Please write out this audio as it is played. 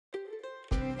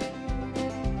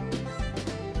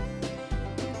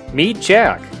Meet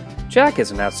Jack. Jack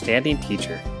is an outstanding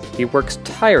teacher. He works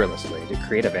tirelessly to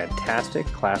create a fantastic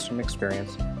classroom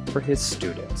experience for his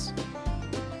students.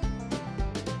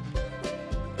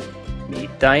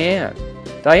 Meet Diane.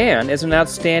 Diane is an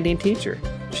outstanding teacher.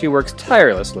 She works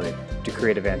tirelessly to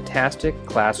create a fantastic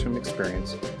classroom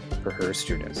experience for her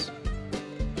students.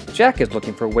 Jack is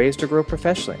looking for ways to grow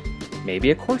professionally,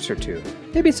 maybe a course or two,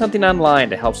 maybe something online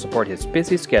to help support his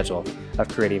busy schedule of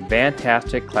creating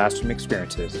fantastic classroom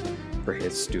experiences for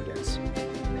his students.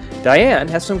 Diane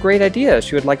has some great ideas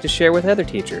she would like to share with other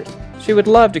teachers. She would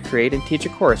love to create and teach a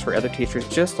course for other teachers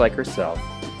just like herself,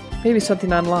 maybe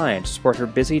something online to support her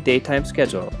busy daytime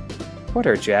schedule. What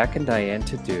are Jack and Diane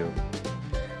to do?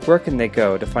 Where can they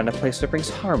go to find a place that brings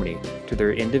harmony to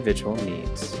their individual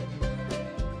needs?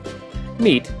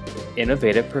 Meet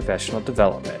Innovative Professional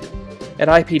Development. At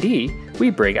IPD, we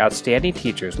bring outstanding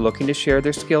teachers looking to share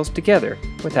their skills together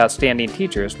with outstanding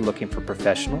teachers looking for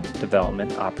professional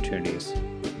development opportunities.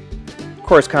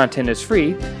 Course content is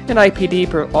free, and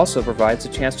IPD also provides a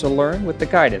chance to learn with the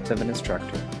guidance of an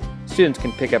instructor. Students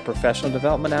can pick up professional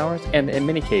development hours and, in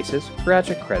many cases,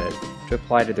 graduate credit to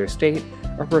apply to their state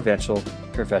or provincial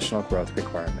professional growth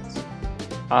requirements.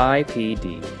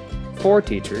 IPD. For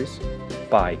teachers,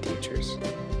 by teachers.